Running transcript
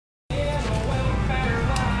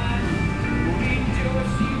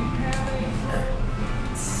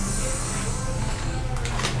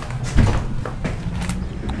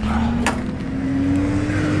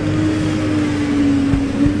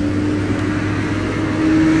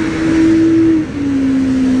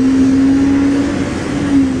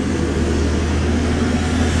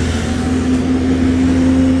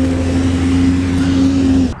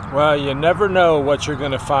never know what you're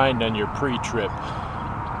going to find on your pre-trip.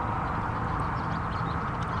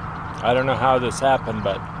 I don't know how this happened,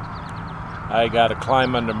 but I got to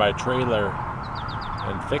climb under my trailer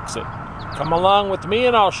and fix it. Come along with me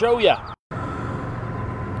and I'll show you.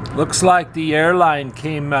 Looks like the airline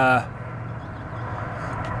came, the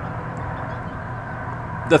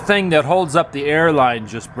thing that holds up the airline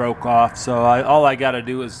just broke off, so all I got to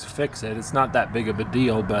do is fix it. It's not that big of a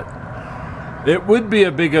deal, but it would be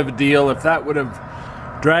a big of a deal if that would have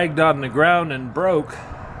dragged on the ground and broke,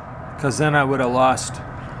 because then I would have lost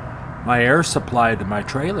my air supply to my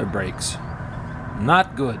trailer brakes.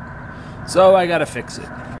 Not good. So I got to fix it.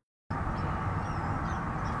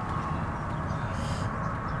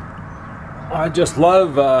 I just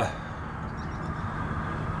love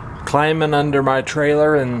climbing under my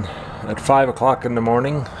trailer and at 5 o'clock in the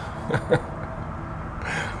morning.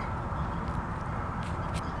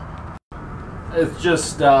 It's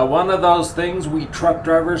just one of those things we truck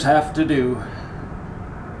drivers have to do.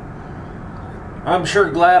 I'm sure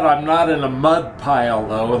glad I'm not in a mud pile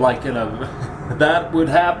though, like in a that would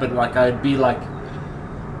happen, like I'd be like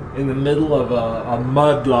in the middle of a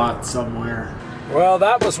mud lot somewhere. Well,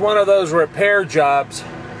 that was one of those repair jobs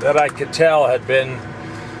that I could tell had been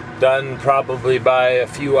done probably by a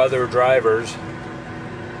few other drivers.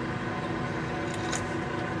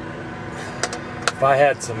 If I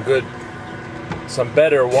had some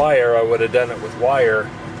better wire, I would have done it with wire.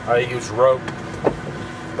 I use rope.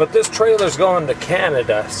 But this trailer's going to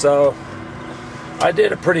Canada, so I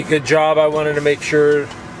did a pretty good job. I wanted to make sure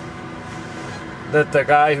that the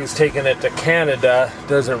guy who's taking it to Canada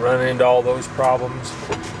doesn't run into all those problems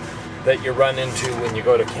that you run into when you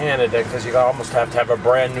go to Canada, because you almost have to have a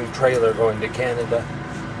brand new trailer going to Canada.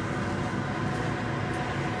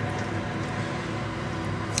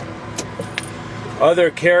 Other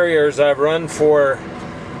carriers I've run for,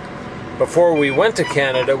 before we went to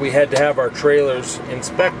Canada, we had to have our trailers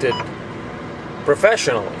inspected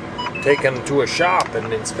professionally, taken to a shop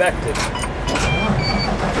and inspected.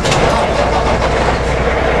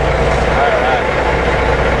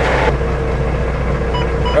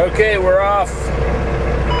 Okay, we're off.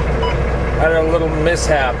 Had a little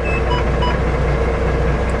mishap.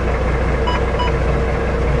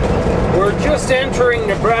 We're just entering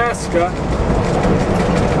Nebraska,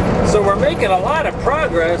 so we're making a lot of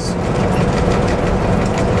progress.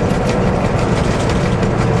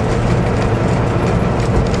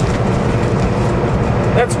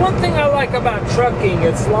 That's one thing I like about trucking.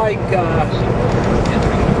 It's like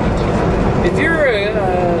if you're a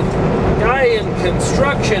guy in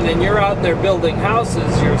construction and you're out there building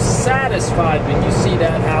houses, you're satisfied when you see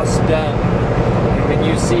that house done, and when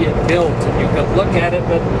you see it built and you can look at it.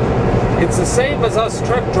 But it's the same as us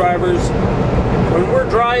truck drivers. When we're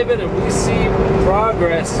driving and we see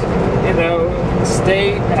progress, you know,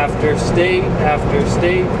 state after state after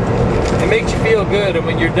state, it makes you feel good. And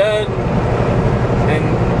when you're done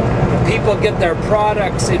and people get their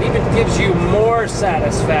products, it even gives you more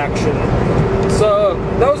satisfaction. So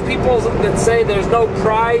those people that say there's no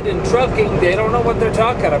pride in trucking, they don't know what they're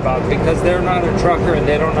talking about, because they're not a trucker and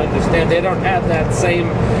they don't understand. They don't have that same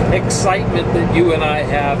excitement that you and I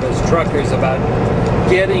have as truckers about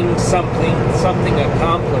getting something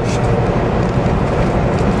accomplished.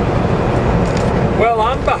 Well,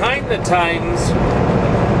 I'm behind the times.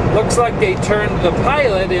 Looks like they turned the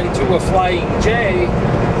Pilot into a Flying J.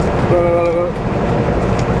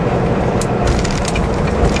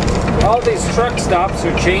 All these truck stops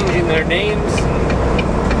are changing their names,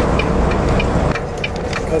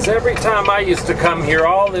 because every time I used to come here,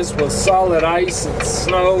 all this was solid ice and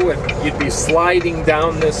snow, and you'd be sliding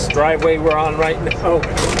down this driveway we're on right now.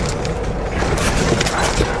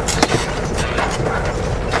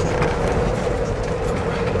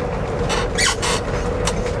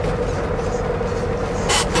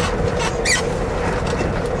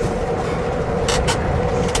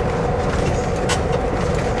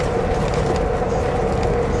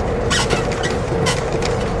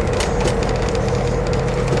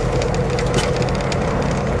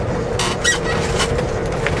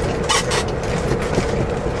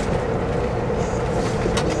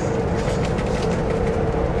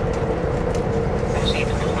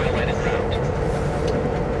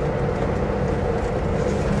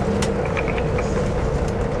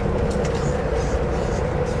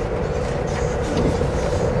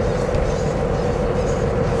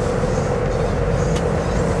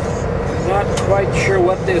 Quite sure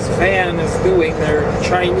what this van is doing. They're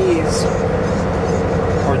Chinese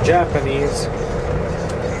or Japanese.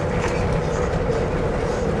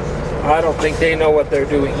 I don't think they know what they're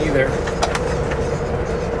doing either.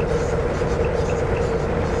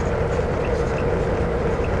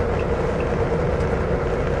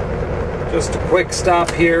 Just a quick stop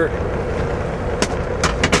here.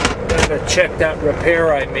 Gotta check that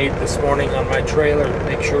repair I made this morning on my trailer,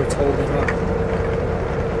 make sure it's holding up.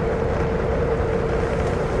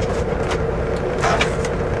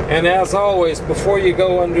 And as always, before you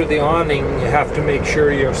go under the awning, you have to make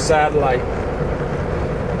sure your satellite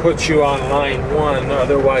puts you on line 1,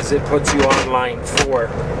 otherwise it puts you on line 4.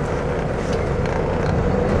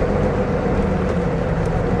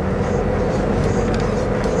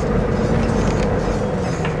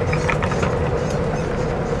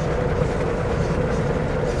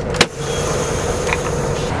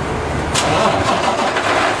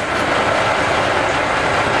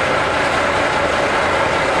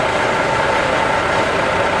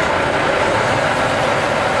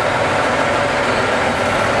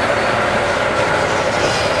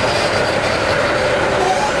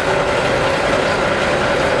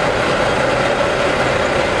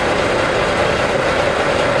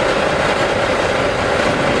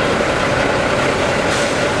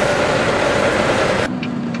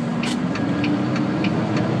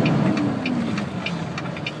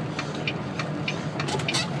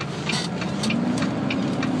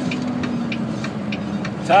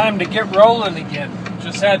 Time to get rolling again.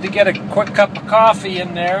 Just had to get a quick cup of coffee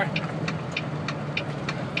in there.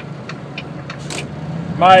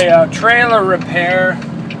 My trailer repair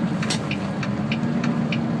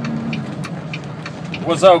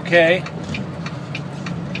was okay.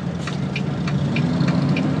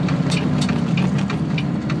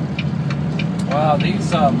 Wow, these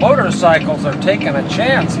motorcycles are taking a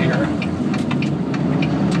chance here.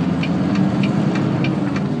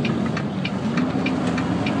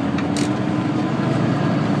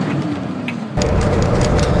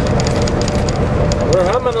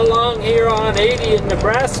 Along here on 80 in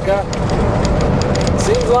Nebraska.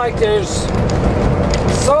 Seems like there's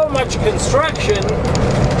so much construction.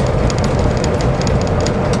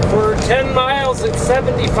 For 10 miles it's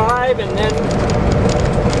 75, and then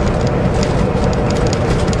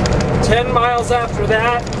 10 miles after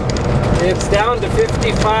that it's down to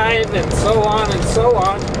 55, and so on and so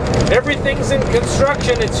on. Everything's in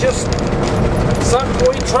construction. It's just something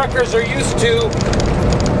we truckers are used to.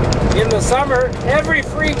 In the summer, every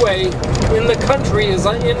freeway in the country is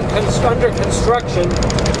under construction.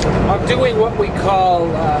 I'm doing what we call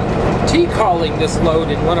T-calling this load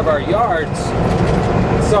in one of our yards.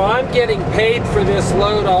 So I'm getting paid for this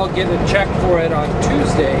load. I'll get a check for it on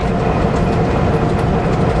Tuesday.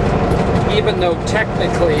 Even though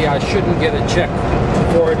technically I shouldn't get a check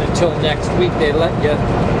for it until next week. They let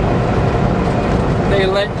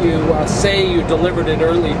you say you delivered it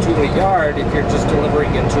early to a yard if you're just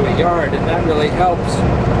delivering it to a yard, and that really helps.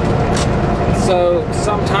 So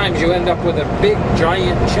sometimes you end up with a big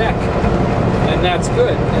giant check, and that's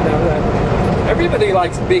good. You know, everybody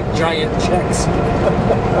likes big giant checks.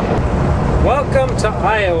 Welcome to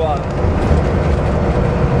Iowa.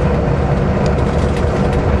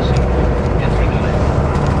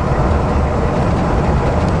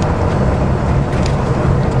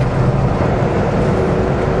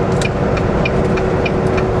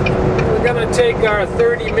 Take our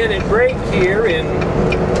 30-minute break here in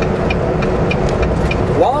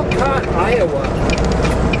Walcott, Iowa.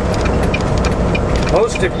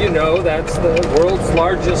 Most of you know that's the world's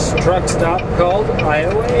largest truck stop called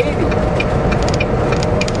Iowa 80.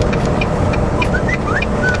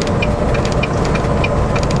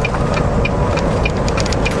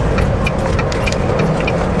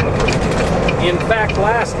 In fact,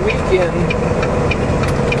 last weekend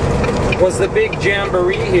was the big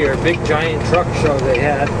jamboree here, big giant truck show they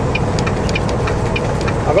had.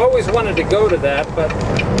 I've always wanted to go to that, but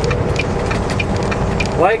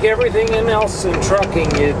like everything else in trucking,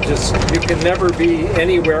 you can never be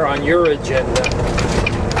anywhere on your agenda.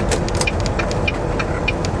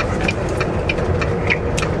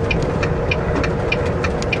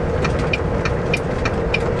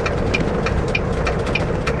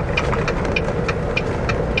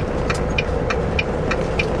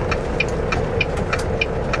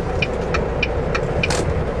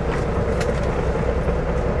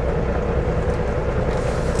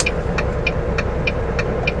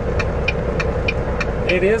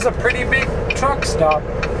 It is a pretty big truck stop,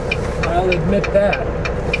 I'll admit that.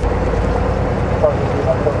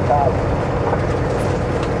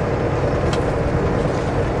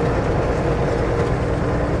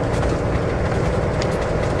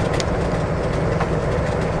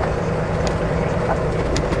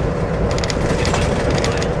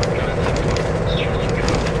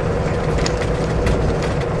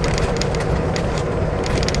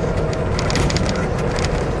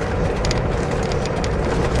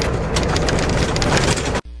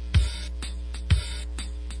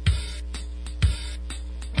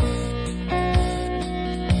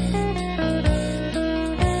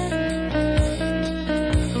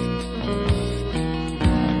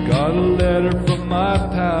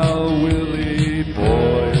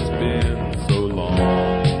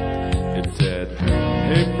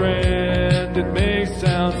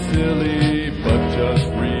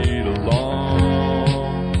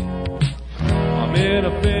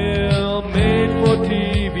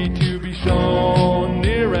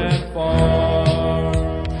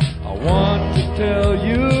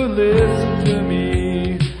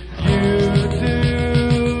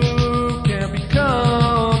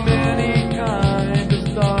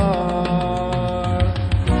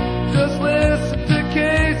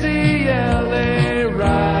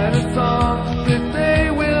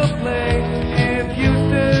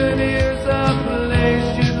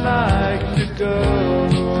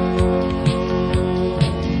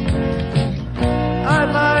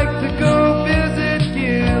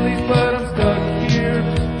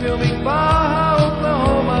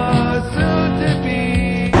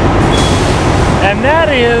 And that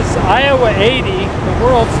is Iowa 80, the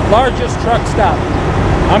world's largest truck stop.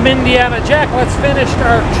 I'm Indiana Jack. Let's finish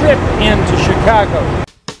our trip into Chicago.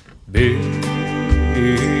 Big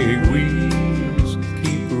wheels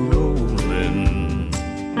keep rolling.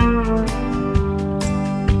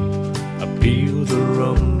 I feel the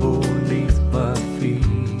rumble beneath my feet.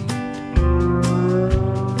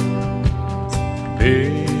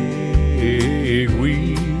 Big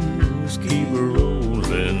wheels keep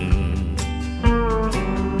rolling.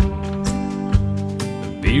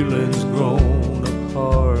 The feeling's grown a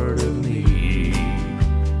part of me.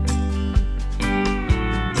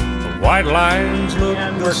 White lines look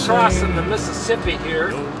And the we're same. crossing the Mississippi here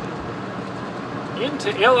into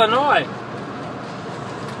Illinois,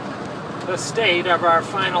 the state of our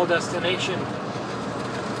final destination.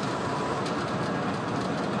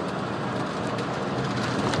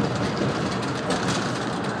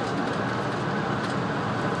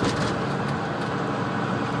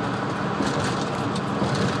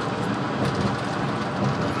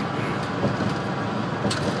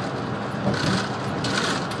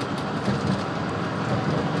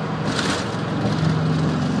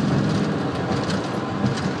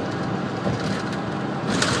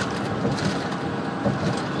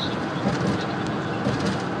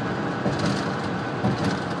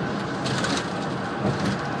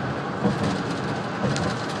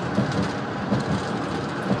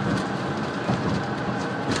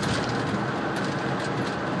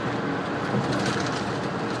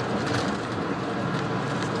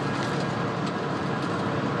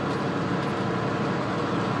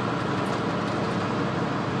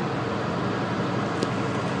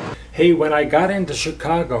 Hey, when I got into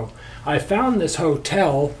Chicago, I found this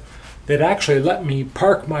hotel that actually let me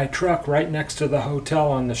park my truck right next to the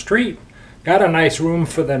hotel on the street. Got a nice room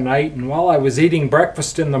for the night, and while I was eating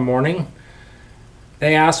breakfast in the morning,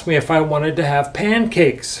 they asked me if I wanted to have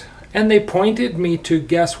pancakes. And they pointed me to,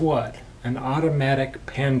 guess what? An automatic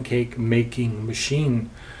pancake making machine.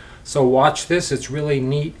 So watch this, it's really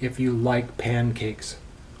neat if you like pancakes.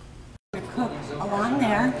 Cook along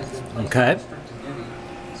there. Okay.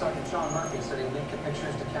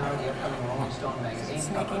 It's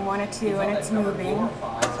making one or two and it's moving.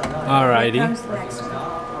 Alrighty. Here comes the next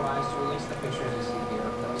one.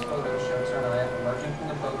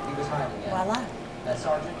 Voila.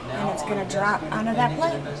 And it's going to drop onto that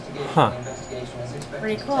plate. Huh.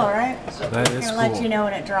 Pretty cool, right? That I'm is going to let cool. you know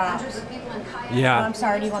when it drops. Oh, Yeah. I'm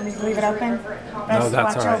sorry, do you want me to leave it open? No,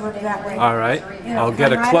 that's watch all right. over that way. All right. You know, I'll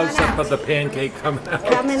get a come right on close-up out. of the pancake coming out.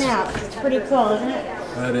 Coming out. It's pretty cool, isn't it?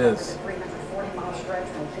 That is.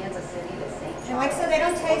 And like I said, they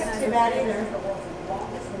don't taste too bad either.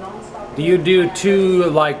 Do you do two,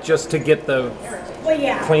 like, just to get the Well,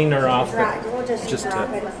 yeah. cleaner off Right. the... We'll just drop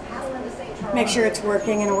to- it. Make sure it's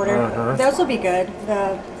working in order. Uh-huh. Those will be good.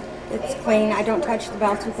 It's clean. I don't touch the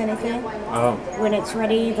belts with anything. Oh. When it's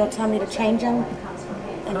ready, they'll tell me to change them,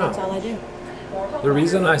 and that's all I do. The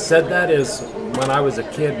reason I said that is when I was a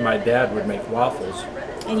kid, my dad would make waffles.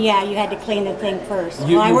 And yeah, you had to clean the thing first.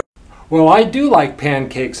 Well, I do like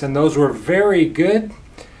pancakes, and those were very good.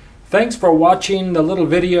 Thanks for watching the little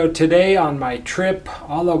video today on my trip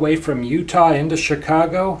all the way from Utah into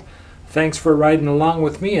Chicago. Thanks for riding along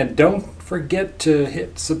with me, and don't forget to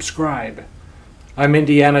hit subscribe. I'm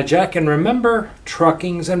Indiana Jack, and remember,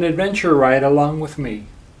 trucking's an adventure ride along with me.